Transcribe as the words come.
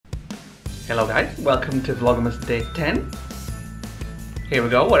Hello guys, welcome to Vlogmas Day 10. Here we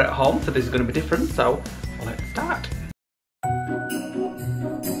go, we're at home, so this is going to be different, so let's start.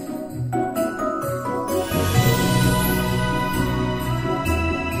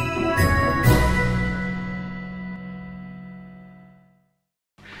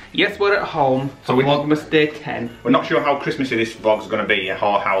 Yes, we're at home, so Vlogmas Day 10. We're not sure how Christmassy this vlog's going to be or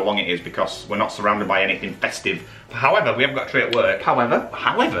how long it is because we're not surrounded by anything festive. However, we haven't got a tree at work. However,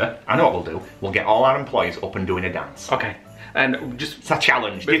 I know what we'll do. We'll get all our employees up and doing a dance. Okay, and just... It's a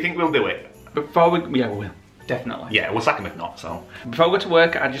challenge. Do you think we'll do it? Before we... Yeah, we will. Definitely. Yeah, we'll sack them if not, so... Before we go to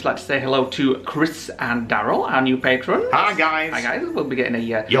work, I'd just like to say hello to Chris and Daryl, our new patrons. Hi guys. Hi guys, we'll be getting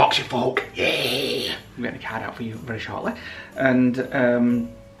a... Yorkshire folk, yeah! We're getting a card out for you very shortly. And,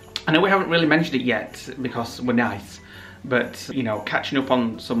 I know we haven't really mentioned it yet because we're nice, but, you know, catching up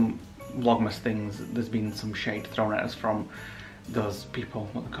on some Vlogmas things, there's been some shade thrown at us from those people,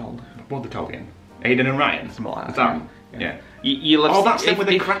 what they're called. What are they called again? Aidan and Ryan? Something like that. Is that? Yeah. You'll have that's it with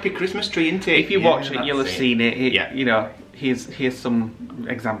a crappy Christmas tree intake. If you watch it, you'll have seen it. Yeah. You know, here's some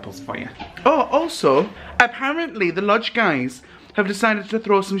examples for you. Oh, also, apparently the Lodge guys have decided to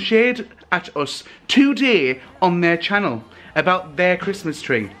throw some shade at us today on their channel about their Christmas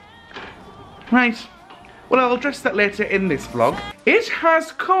tree. Right, well I'll address that later in this vlog. It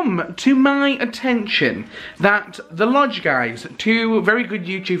has come to my attention that the Lodge guys, two very good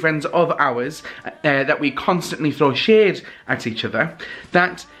YouTube friends of ours, that we constantly throw shade at each other,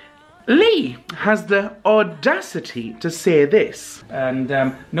 that Lee has the audacity to say this. And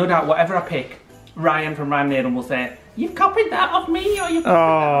no doubt whatever I pick, Ryan from Ryan Naden will say, "You've copied that off me," or "You've copied that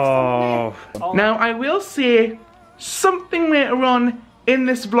off something." Now I will say something later on in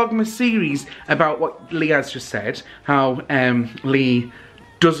this Vlogmas series about what Lee has just said, how Lee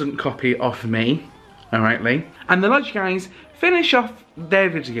doesn't copy off me, alright Lee? And the Lodge guys finish off their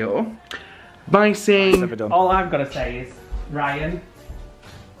video by saying... All I've got to say is, Ryan,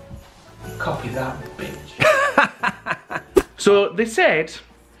 copy that bitch. So they said,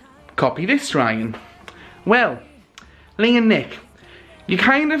 copy this Ryan. Well, Lee and Nick, you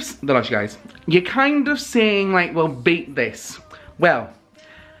kind of, the Lodge guys, you're kind of saying like, well, beat this. Well,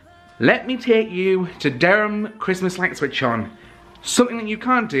 let me take you to Durham Christmas Light Switch On. Something that you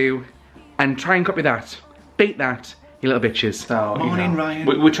can't do, and try and copy that. Beat that, you little bitches. So, morning,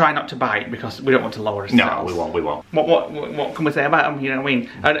 Ryan. We try not to bite because we don't want to lower ourselves. No, we won't. What can we say about them? You know what I mean?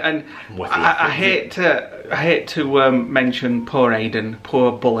 And I hate to mention poor Aidan,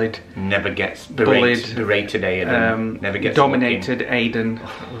 poor bullied. Never gets berated Aidan. Never gets dominated Aidan.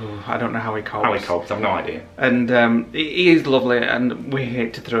 I don't know how he copes. How he copes, I've no idea. And he is lovely, and we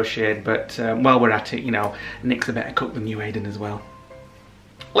hate to throw shade, but while we're at it, you know, Nick's a better cook than you, Aidan, as well.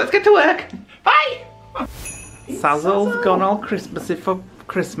 Let's get to work. Bye. Sazzle's gone all Christmassy for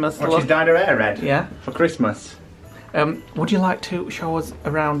Christmas. Well, she's dyed her hair red. Yeah. For Christmas. Would you like to show us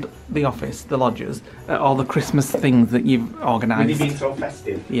around the office, the lodges, all the Christmas things that you've organised? With you being so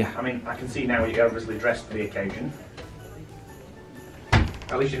festive. Yeah. I mean, I can see now you're obviously dressed for the occasion.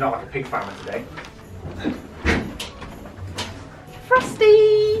 At least you're not like a pig farmer today.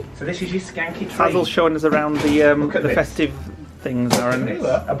 Frosty! So this is your skanky tree. Sazzle's showing us around the festive things, aren't it?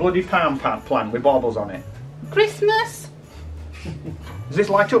 A bloody palm plant with baubles on it. Christmas! Is this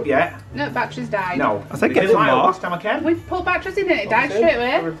light up yet? No, batteries died. No. I think it it's light up more. last time I came. We pulled batteries in and it died straight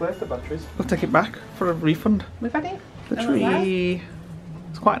away. Replace the batteries. We'll take it back for a refund. We've had it. The tree.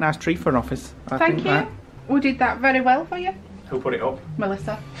 It's quite a nice tree for an office. Thank you. We did that very well for you. Who put it up?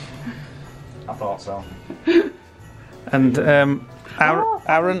 Melissa. I thought so. And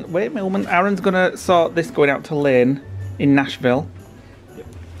Aaron, wait a moment, Aaron's gonna sort this going out to Lane in Nashville.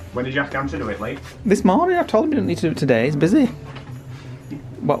 When did you have time to do it, Lee? This morning. I told him he didn't need to do it today, he's busy.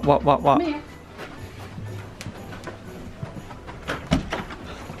 What? Me.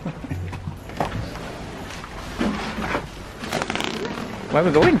 Where are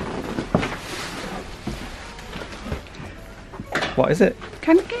we going? What is it?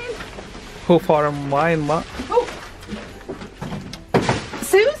 Candy cane. Who for and why and what? Oh.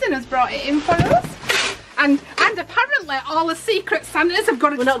 Susan has brought it in for us. And apparently all the secret Santas have got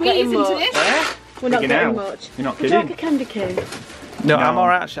to squeeze into this. We're not getting much. You're not Would you kidding. like a candy cane? No, I'm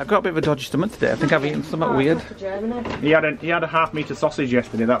alright actually. I've got a bit of a dodgy stomach today. I think I've eaten something weird. He had a half-metre sausage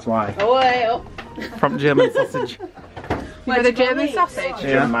yesterday, that's why. Oh, wait up. From German sausage. With a German sausage.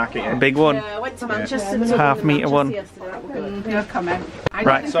 German market, yeah. A big one. Yeah, I went to Manchester. It's half-metre one. You're coming.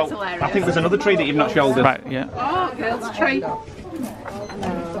 Right, So, I think there's another tree that you've not showed us. Right, yeah. Oh, girls' tree.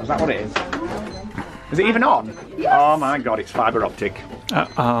 Is that what it is? Is it even on? Yes. Oh my god, it's fibre optic.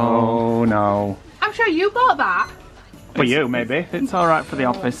 Oh no. I'm sure you bought that. For you, maybe. It's alright for the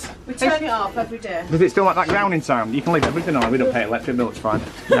office. We turn it off every day. Does it still like that grounding sound? You can leave everything on. We don't pay electric bill, it's fine.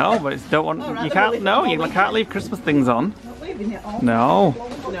 No, but it's don't want. You can't. No, you can't leave Christmas things on. Not leaving it on. No.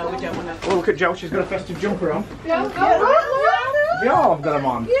 No, we don't want to. Oh, look at Joe. She's got a festive jumper on. Yeah, Yeah, I've got them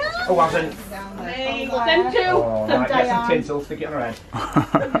on. Yeah. Oh, I've been. Them too. Oh, right, get some tinsel, stick it on her head.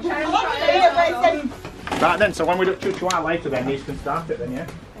 Right then, so when we do 2 hours later, then you can start it then, yeah?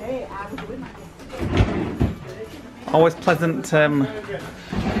 Always pleasant.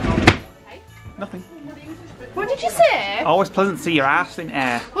 Nothing. What did you say? Always pleasant to see your ass in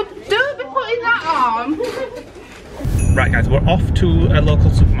air. Well, don't be putting that on. Right, guys, we're off to a local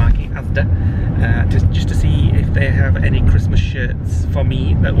supermarket, Asda, just to see if they have any Christmas shirts for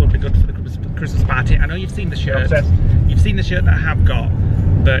me that would be good for the Christmas party. I know you've seen the shirt. You've seen the shirt that I have got,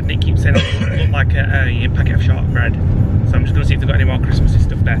 but Nick keeps saying it look like a packet of shortbread. So I'm just going to see if they've got any more Christmassy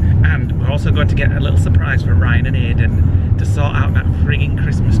stuff there. And we're also going to get a little surprise for Ryan and Aidan to sort out that frigging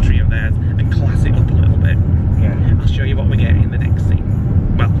Christmas tree of theirs and class it up a little bit. Yeah. I'll show you what we get in the next scene.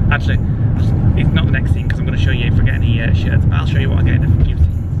 Well, actually, it's not the next scene because I'm going to show you if I get any shirts, but I'll show you what I get in a few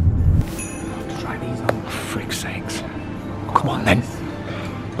scenes. I'll have to try these on. For frick's sakes. Come on then.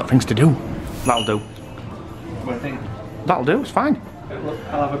 Got things to do. That'll do. What do you think? That'll do, it's fine. Look,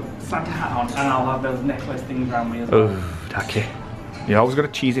 I'll have a Santa hat on and I'll have those necklace things around me as well. Oh, tacky. You always got to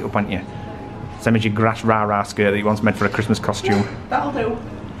cheese it up, haven't you? Same as your grass rah-rah skirt that you once made for a Christmas costume. That'll do.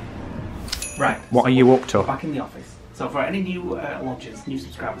 Right. What are you up to? Back in the office. So for any new lodgers, new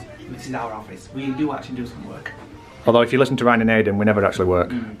subscribers, this is our office. We do actually do some work. Although if you listen to Ryan and Aidan, we never actually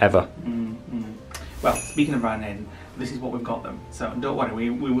work. Ever. Well, speaking of Ryan and Aidan, this is what we've got them. So don't worry,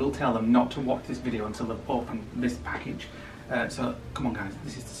 we will tell them not to watch this video until they've opened this package. So come on guys,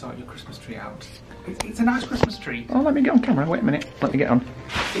 this is to sort your Christmas tree out. It's a nice Christmas tree. Oh, let me get on camera. Wait a minute. Let me get on.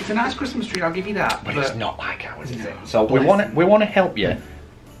 It's a nice Christmas tree, I'll give you that. But it's not like ours, is it? So we want to help you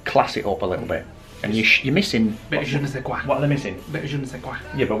class it up a little bit. And you're missing... Bit of je ne sais quoi. What are they missing? Bit of je ne sais quoi.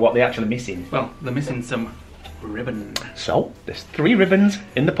 Yeah, but what are they actually missing? Well, they're missing some ribbon. So, there's 3 ribbons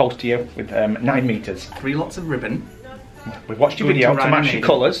in the post here with 9 metres. 3 lots of ribbon. We've watched your video to match your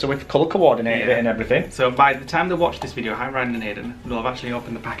colours, so we've colour coordinated it and everything. So by the time they watch this video, hi Ryan and Aidan, they'll have actually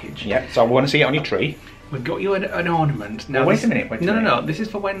opened the package. Yeah, so we want to see it on your tree. We've got you an ornament. Now, well, wait a minute. No, this is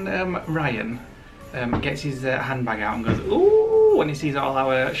for when Ryan gets his handbag out and goes, ooh, when he sees all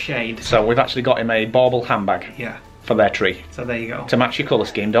our shade. So we've actually got him a bauble handbag. Yeah. For their tree. So there you go. To match your colour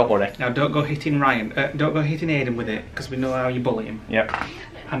scheme, don't worry. Now don't go hitting Ryan, don't go hitting Aidan with it, because we know how you bully him. Yep.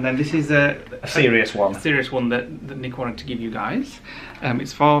 And then this is a serious one. A serious one that Nick wanted to give you guys.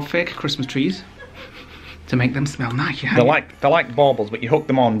 It's for fake Christmas trees. To make them smell nice. They're like baubles, but you hook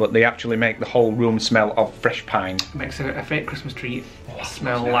them on, but they actually make the whole room smell of fresh pine. Makes a fake Christmas tree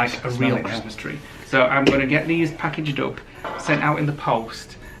smell like a real Christmas tree. So I'm going to get these packaged up, sent out in the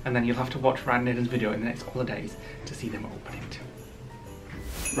post, and then you'll have to watch Ryan and Aidan's video in the next couple of days to see them open it.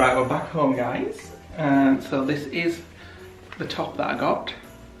 Right, we're back home, guys. So this is the top that I got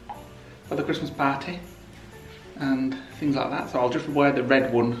for the Christmas party and things like that. So I'll just wear the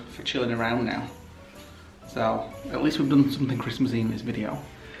red one for chilling around now. So at least we've done something Christmassy in this video.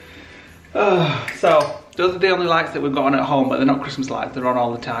 So those are the only lights that we've got on at home, but they're not Christmas lights, they're on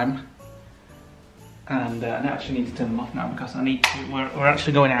all the time. And I actually need to turn them off now because we're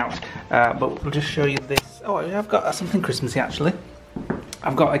actually going out. But we'll just show you this. Oh, I've got something Christmassy actually.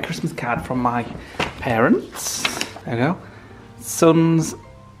 I've got a Christmas card from my parents. There we go. Sons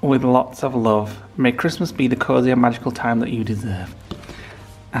with lots of love. May Christmas be the cozy and magical time that you deserve.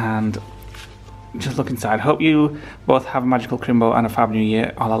 And just look inside. Hope you both have a magical Crimbo and a fab new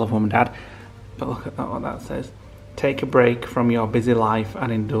year. All I love, Mum and Dad. But look at that, what that says. Take a break from your busy life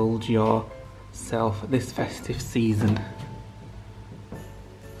and indulge yourself this festive season.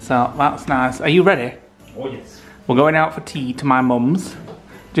 So that's nice. Are you ready? Oh yes. We're going out for tea to my mum's.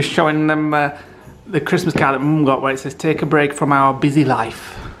 Just showing them the Christmas card that Mum got where it says take a break from our busy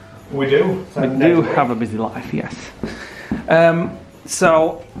life. We do. We do have a busy life, yes.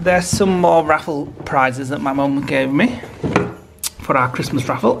 So there's some more raffle prizes that my mum gave me for our Christmas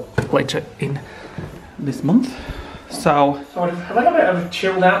raffle later in this month. So I've had a bit of a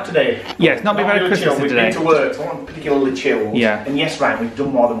chilled out today. Yeah, it's not been very Christmassy today. We've been to work, so I'm not particularly chilled. Yeah. And yes, Ryan, we've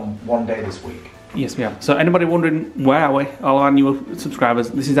done more than one day this week. Yes, we have. So anybody wondering where are we? All our new subscribers,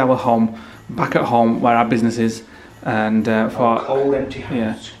 this is our home, back at home where our business is. And for cold, empty house.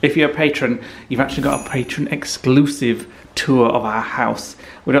 Yeah, if you're a patron, you've actually got a patron exclusive tour of our house.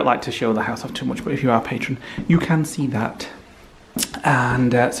 We don't like to show the house off too much, but if you are a patron, you can see that.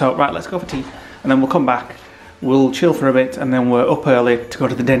 And so right, let's go for tea, and then we'll come back. we'll chill for a bit, and then we're up early to go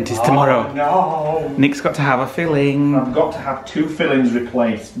to the dentist tomorrow. No! Nick's got to have a filling. I've got to have 2 fillings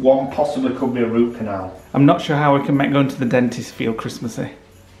replaced. One possibly could be a root canal. I'm not sure how we can make going to the dentist feel Christmassy.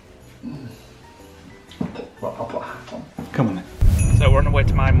 Well, I'll put a hat on. Come on then. So we're on our way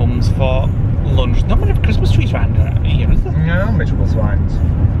to my mum's for lunch. Not many Christmas trees around here, is there? No, miserable swines.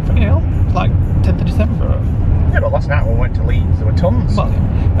 Fucking hell. It's like 10th of December. Yeah, but last night when we went to Leeds, there were tons. Well,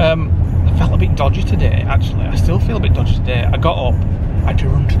 I felt a bit dodgy today, actually. I still feel a bit dodgy today. I got up, I had to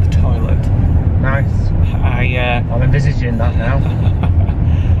run to the toilet. Nice. I'm envisaging that now.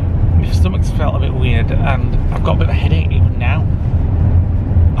 My stomach's felt a bit weird, and I've got a bit of a headache even now.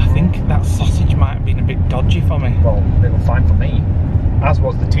 I think that sausage might have been a bit dodgy for me. Well, it was fine for me. As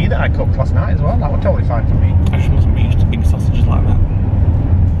was the tea that I cooked last night as well. That was totally fine for me. I just wasn't used to big sausages like that.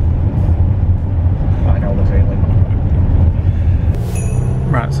 I know the feeling.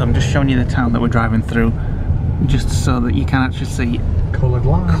 Right, so I'm just showing you the town that we're driving through, just so that you can actually see Coloured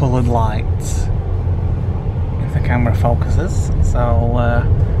lights. Coloured lights. If the camera focuses. So,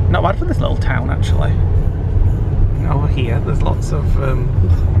 not bad for this little town actually. Over here, there's lots of I'm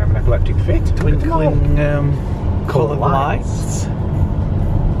gonna have an epileptic fit. twinkling coloured lights.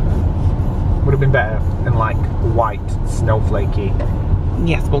 Would have been better in like white, snowflakey.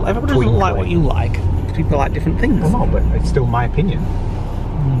 Yes, well, everybody doesn't like what you like. People like different things. Well, no, but it's still my opinion.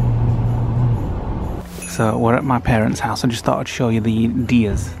 So we're at my parents' house. I just thought I'd show you the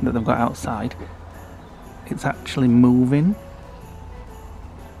deers that they've got outside. It's actually moving.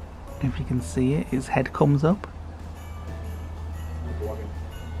 If you can see it, its head comes up.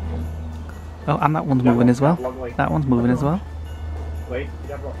 Oh, and that one's moving as well. That one's moving as well. Wait,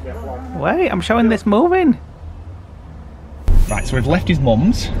 I'm showing this moving. Right, so we've left his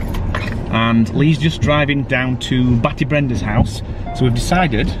mum's and Lee's just driving down to Batty Brenda's house. So we've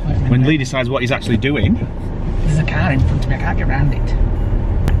decided, when Lee decides what he's actually doing... There's a car in front of me, I can't get around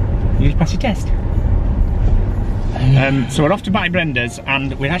it. You pass your test. So we're off to Batty Brenda's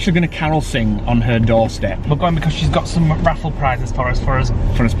and we're actually going to carol sing on her doorstep. We're going because she's got some raffle prizes for us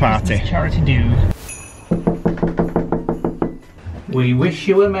party. Charity do. We wish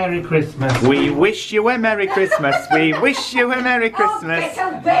you a Merry Christmas. We wish you a Merry Christmas. We wish you a Merry Christmas.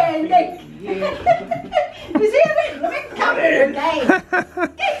 Oh, get away, Nick! Was he a bit camera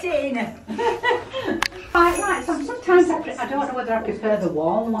again? Get in! Lights, sometimes I don't know whether I prefer the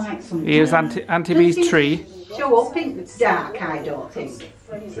warm lights. Here's Auntie B's tree. Show up in dark, I don't think.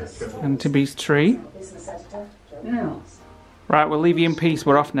 Auntie B's tree. No. Right, we'll leave you in peace.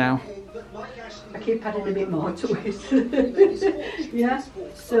 We're off now. I keep adding a bit more to it. Yeah,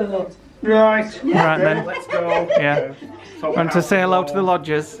 so... Right. Yeah. Right then. Let's go. Yeah. Want to say hello to the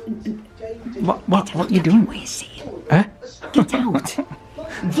lodgers? What are you doing? Where's he? Huh? Get out.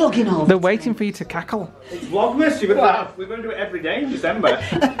 Vlogging all They're waiting for you to cackle. It's Vlogmas. We're going to do it every day in December.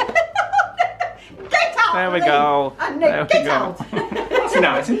 Get out! There we go. And There we get go. out. That's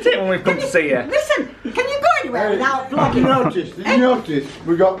nice, isn't it, when we've come to see you? Listen, can you go anywhere without vlogging? Did you notice?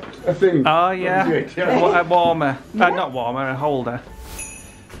 We got a thing. Oh yeah, a warmer. Not warmer, a holder.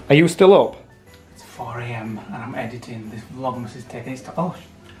 Are you still up? It's 4 AM and I'm editing. This Vlogmas is taking its time. Oh,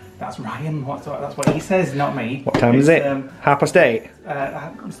 that's Ryan. That's what he says, not me. What time is it?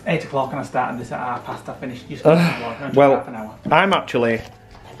 8:30? It's 8 o'clock and I started this at 5:30. I finished just half an hour. I'm actually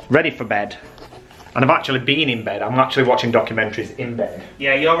ready for bed. And I've actually been in bed. I'm actually watching documentaries in bed.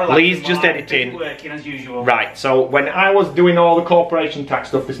 Yeah, you're relaxing. Lee's just editing. Working as usual. Right, so when I was doing all the corporation tax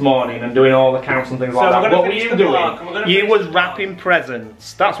stuff this morning and doing all the accounts and things like that, what were you doing? You was wrapping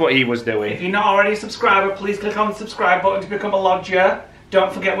presents. That's what he was doing. If you're not already a subscriber, please click on the subscribe button to become a lodger.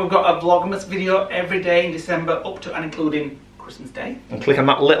 Don't forget we've got a Vlogmas video every day in December up to and including Christmas Day. And click on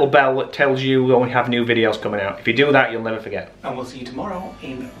that little bell that tells you when we have new videos coming out. If you do that, you'll never forget. And we'll see you tomorrow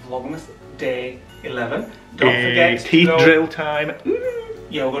in Vlogmas Day 11. Don't forget to teeth go... drill time.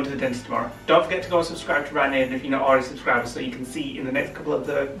 Yeah, we're going to the dentist tomorrow. Don't forget to go and subscribe to Ryan Aiden if you're not already subscribed, so you can see in the next couple of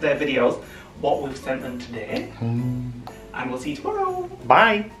their videos what we've sent them today. And we'll see you tomorrow.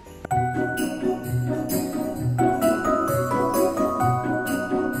 Bye.